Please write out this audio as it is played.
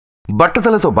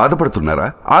బట్టతలతో బాధపడుతున్నారా?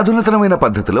 ఆధునితనమైన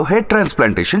పద్ధతిలో hair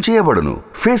transplantation చేయబడును.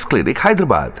 Face clinic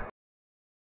Hyderabad.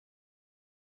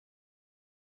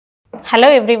 Hello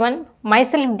everyone,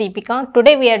 myself Deepika.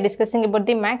 Today we are discussing about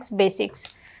the maths basics.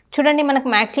 చూడండి మనకు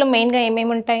maths లో మెయిన్ గా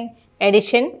ఏమేమి ఉంటాయి?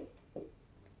 Addition,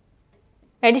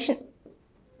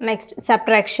 next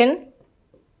subtraction,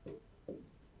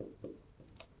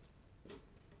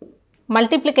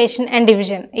 multiplication and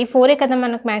division. ఈ ఫోరే కదా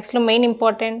మనకు maths లో main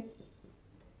important.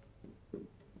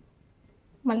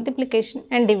 Multiplication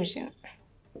and division.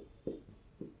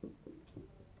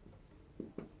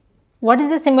 What is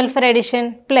the symbol for addition?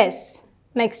 Plus.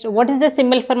 Next, what is the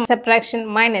symbol for subtraction?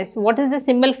 Minus. What is the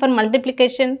symbol for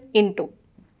multiplication? Into.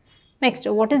 Next,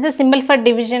 what is the symbol for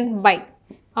division? By.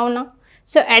 Avuna?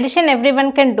 So, addition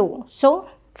everyone can do. So,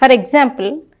 for example,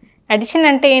 addition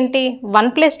ante enti?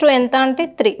 1 plus 2 enta ante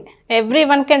 3.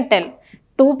 Everyone can tell.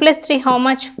 2 plus 3 how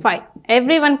much? 5.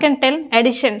 Everyone can tell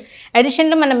addition. Addition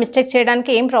lo mana mistake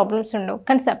cheyadaniki em problems undavu.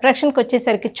 Kan subtraction ki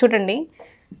vachesariki chudandi.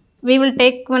 We will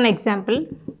take one example.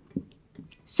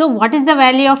 So, what is the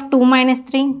value of 2 minus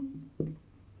 3?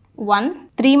 1.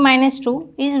 3 minus 2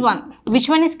 is 1. Which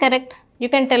one is correct? You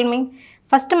can tell me.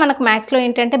 First, మనకు మ్యాథ్స్లో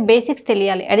ఏంటంటే basics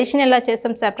తెలియాలి. Addition ఎలా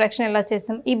చేస్తాం, subtraction ఎలా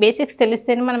చేస్తాం, ఈ basics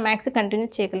తెలిస్తేనే మనం మ్యాథ్స్ కంటిన్యూ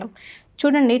చేయగలం.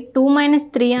 చూడండి 2 minus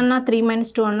 3 అన్నా 3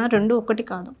 minus 2 అన్నా రెండు ఒకటి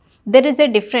కాదు. There is a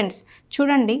difference.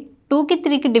 చూడండి 2కి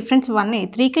 3కి డిఫరెన్స్ 1,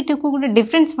 3కి 2కి కూడా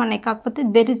డిఫరెన్స్ 1, కాకపోతే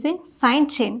there is a sign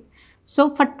change. So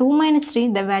for 2 minus 3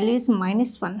 the value is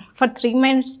 -1. For 3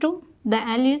 minus 2 the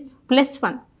value is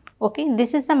 +1. Okay,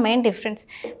 this is the main difference.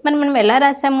 మనం ఎలా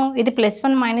రాసాము, ఇది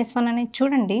 +1 -1 అనేది.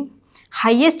 చూడండి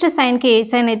హయ్యెస్ట్ సైన్కి ఏ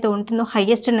సైన్ అయితే ఉంటుందో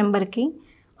హయ్యెస్ట్ నెంబర్కి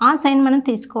ఆ సైన్ మనం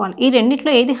తీసుకోవాలి. ఈ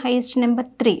రెండిట్లో ఏది హయ్యెస్ట్ నెంబర్?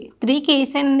 3. 3కి ఏ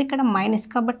సైన్ ఉంది ఇక్కడ? మైనస్,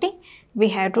 కాబట్టి we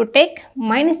have to take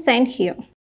minus sign here.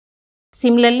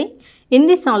 Similarly in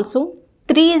this also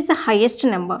 3 is the highest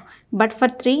number, but for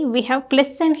 3 we have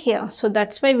plus sign here, so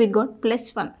that's why we got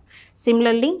 +1.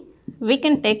 Similarly, we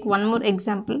can take one more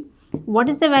example. What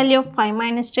is the value of 5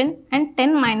 minus 10 and 10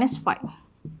 minus 5?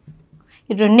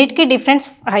 ఈ రెండింటికి difference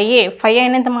 5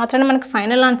 అయినంత మాత్రాన మనకు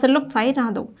final ఆన్సర్లో 5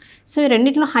 రాదు. So ఈ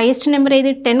రెండింటిలో highest number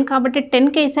ఏది? 10, కాబట్టి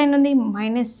 10కి ఏ సైన్ ఉంది?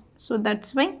 Minus. So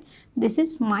that's why this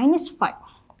is -5.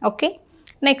 Okay,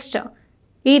 next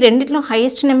ఈ రెండిట్లో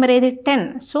హైయెస్ట్ నెంబర్ ఏది? 10.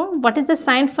 So what is the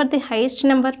sign for the highest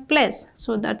number? Plus.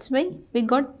 So that's why we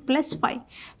got +5.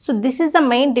 So this is the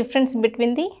main difference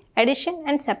between the addition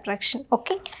and subtraction.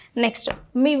 Okay, next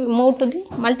we move to the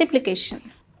multiplication.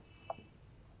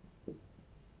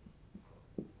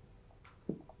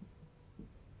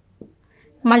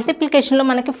 Multiplication లో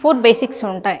మనకి 4 basics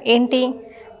ఉంటాయి. ఏంటి?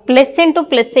 Plus into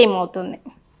plus ఏమవుతుంది?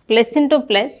 Plus into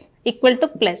plus equal to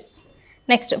plus.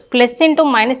 Next plus into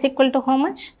minus equal to how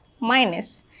much?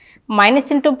 Minus.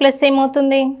 Minus into plus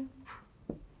ఏమవుతుంది?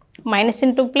 minus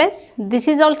into plus, this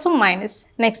is also minus.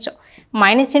 Next,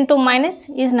 minus into minus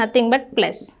is nothing but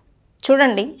plus.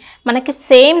 చూడండి మనకి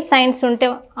same signs ఉంటే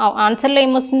ఆన్సర్లో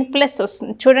ఏమొస్తుంది? Plus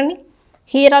వస్తుంది. చూడండి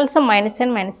here also minus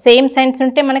and minus. Same signs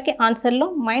ఉంటే మనకి ఆన్సర్లో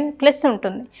plus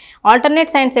ఉంటుంది.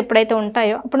 ఆల్టర్నేట్ సైన్స్ ఎప్పుడైతే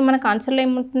ఉంటాయో అప్పుడు మనకు ఆన్సర్లో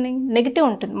ఏముంటుంది? నెగిటివ్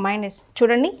ఉంటుంది, మైనస్.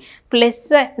 చూడండి ప్లస్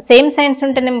సేమ్ సైన్స్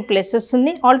ఉంటేనేమో ప్లస్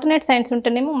వస్తుంది, ఆల్టర్నేట్ సైన్స్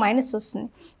ఉంటేనేమో మైనస్ వస్తుంది.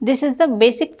 This is the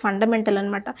basic fundamental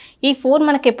అనమాట. ఈ 4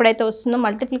 మనకి ఎప్పుడైతే వస్తుందో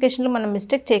మల్టిప్లికేషన్లో మనం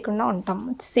మిస్టేక్ చేయకుండా ఉంటాం.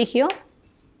 See here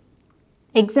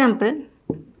example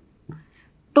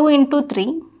 2 into 3.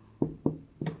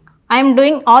 I am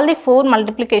doing all the 4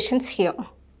 multiplications here.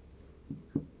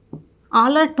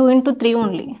 All are 2 into 3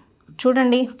 only.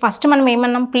 చూడండి ఫస్ట్ మనం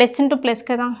ఏమన్నాం? ప్లస్ ఇంటూ ప్లస్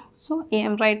కదా. So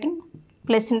I'm writing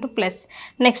plus into plus.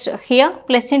 Next here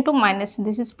plus into minus.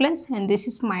 This is plus and this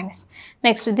is minus.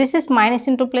 Next this is minus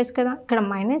into plus కదా. ఇక్కడ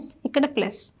minus, ఇక్కడ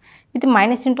plus. ఇది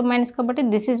minus into minus కాబట్టి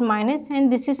this is minus and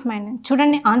this is minus.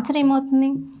 చూడండి answer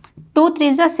ఏమవుతుంది? 2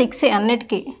 3s are 6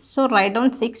 అన్నిటికీ. So right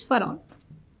down 6 for all.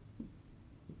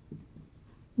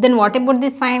 Then what about the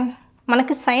sign?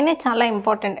 మనకి సైనే చాలా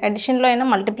ఇంపార్టెంట్. అడిషన్లో అయినా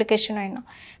మల్టిప్లికేషన్ అయినా.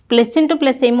 ప్లస్ ఇంటూ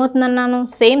ప్లస్ ఏమవుతుంది అన్నాను?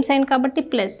 సేమ్ సైన్ కాబట్టి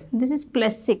ప్లస్. This is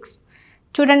 +6.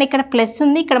 చూడండి ఇక్కడ ప్లస్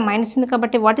ఉంది, ఇక్కడ మైనస్ ఉంది,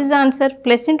 కాబట్టి what is the answer?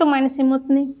 Plus into minus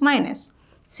ఏమవుతుంది? Minus.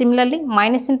 Similarly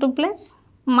minus into plus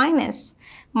minus.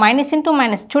 Minus into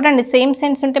minus. చూడండి సేమ్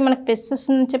సైన్స్ ఉంటే మనకు ప్లస్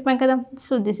వస్తుందని చెప్పాం కదా.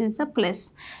 So this is the plus.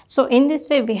 So in this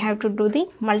way we have to do the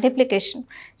multiplication.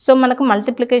 So మనకు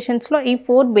మల్టిప్లికేషన్స్లో ఈ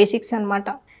 4 basics అనమాట.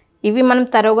 ఇవి మనం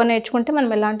తరోగా నేర్చుకుంటే మనం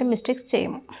ఎలాంటి మిస్టేక్స్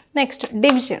చేయము. Next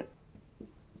division.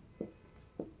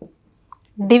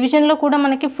 డివిజన్లో కూడా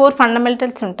మనకి 4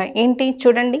 ఫండమెంటల్స్ ఉంటాయి. ఏంటి?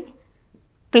 చూడండి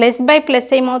ప్లస్ బై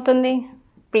ప్లస్ ఏమవుతుంది?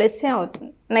 ప్లస్సే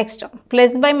అవుతుంది. నెక్స్ట్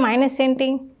ప్లస్ బై మైనస్ ఏంటి?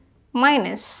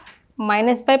 Minus.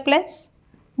 Minus by plus,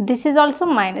 this is also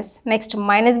minus. Next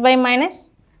minus by minus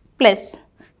plus.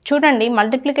 చూడండి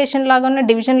మల్టిప్లికేషన్ లాగా ఉన్న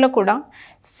డివిజన్లో కూడా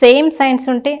సేమ్ సైన్స్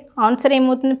ఉంటే ఆన్సర్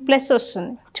ఏమవుతుంది ప్లస్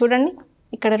వస్తుంది. చూడండి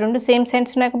ఇక్కడ రెండు సేమ్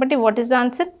సైన్స్ ఉన్నాయి కాబట్టి what is the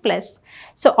answer plus.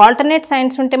 So alternate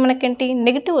science ఉంటే మనకేంటి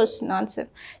నెగిటివ్ వస్తుంది ఆన్సర్.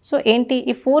 సో ఏంటి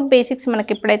ఈ 4 బేసిక్స్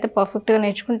మనకి ఎప్పుడైతే పర్ఫెక్ట్గా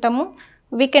నేర్చుకుంటామో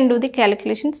we can do the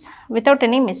calculations without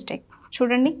any mistake.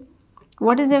 చూడండి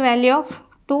what is the value of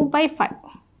 2/5.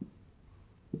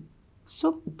 So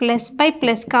plus by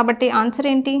plus కాబట్టి ఆన్సర్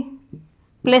ఏంటి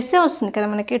ప్లస్సే వస్తుంది కదా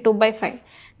మనకి 2/5.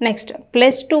 నెక్స్ట్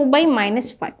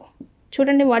 +2/-5.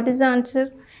 చూడండి వాట్ ఈస్ ద ఆన్సర్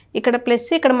ఇక్కడ ప్లస్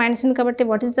ఇక్కడ మైనస్ ఉంది కాబట్టి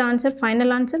what is the answer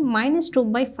final answer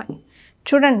 -2/5.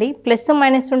 చూడండి ప్లస్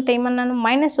మైనస్ ఉంటే ఏమన్నాను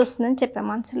మైనస్ వస్తుందని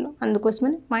చెప్పాము ఆన్సర్లో,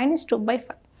 అందుకోసమని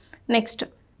 -2/5. Next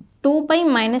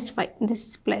 2/-5 this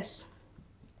is plus.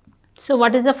 So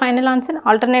what is the final answer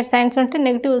alternate science ఉంటే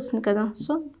నెగిటివ్ వస్తుంది కదా,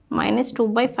 సో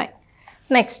 -2/5.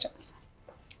 నెక్స్ట్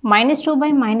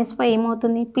 -2/-5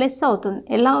 ఏమవుతుంది ప్లస్ అవుతుంది.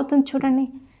 ఎలా అవుతుంది చూడండి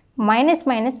మైనస్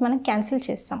మైనస్ మనం క్యాన్సిల్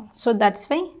చేస్తాం. So that's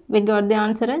why we got the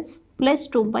answer as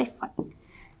 +2/5.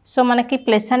 So మనకి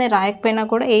ప్లస్ అని రాయకపోయినా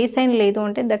కూడా ఏ సైన్ లేదు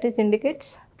అంటే that is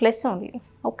indicates plus only.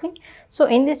 Okay so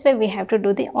in this way we have to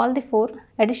do the all the 4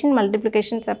 addition,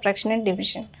 multiplication, subtraction and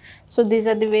division. So these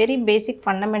are the very basic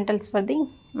fundamentals for the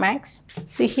maths.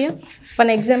 See here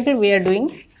one example we are doing.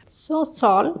 So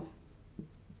solve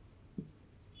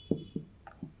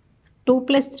 2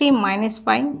 + 3 -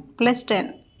 5 + 10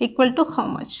 equal to how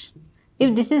much? If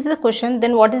this is the question,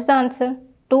 then what is the answer?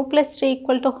 2 + 3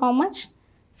 equal to how much?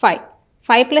 5.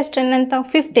 5 + 10 anta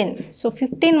 15. So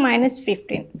 15 -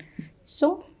 15. So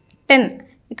 10.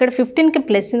 ఇక్కడ 15 కి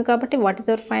plus ఉంది కాబట్టి what is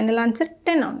our final answer?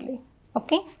 10 only.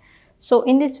 Okay. So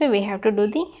in this way we have to do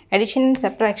the addition and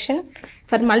subtraction.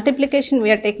 For multiplication we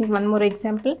are taking one more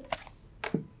example.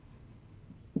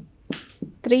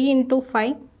 3 ×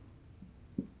 5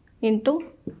 into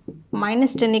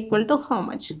 -10 equal to how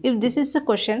much? If this is the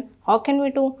question, how can we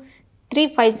do 3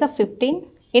 5s are 15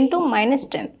 into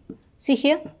 -10? See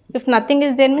here, if nothing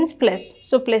is there means plus.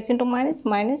 So plus into minus,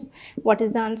 minus, what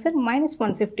is the answer?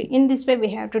 -150. In this way we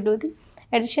have to do the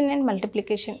addition and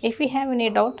multiplication. If we have any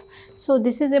doubt, so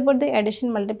this is about the addition,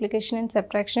 multiplication and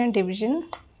subtraction and division.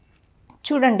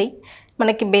 చూడండి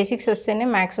మనకి basics వస్తేనే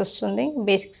maths వస్తుంది,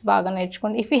 basics బాగా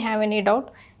నేర్చుకోండి. If you have any doubt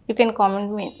you can comment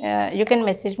me, you can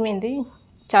message me in the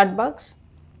chat box.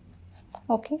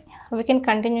 Okay, we can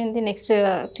continue in the next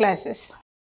classes.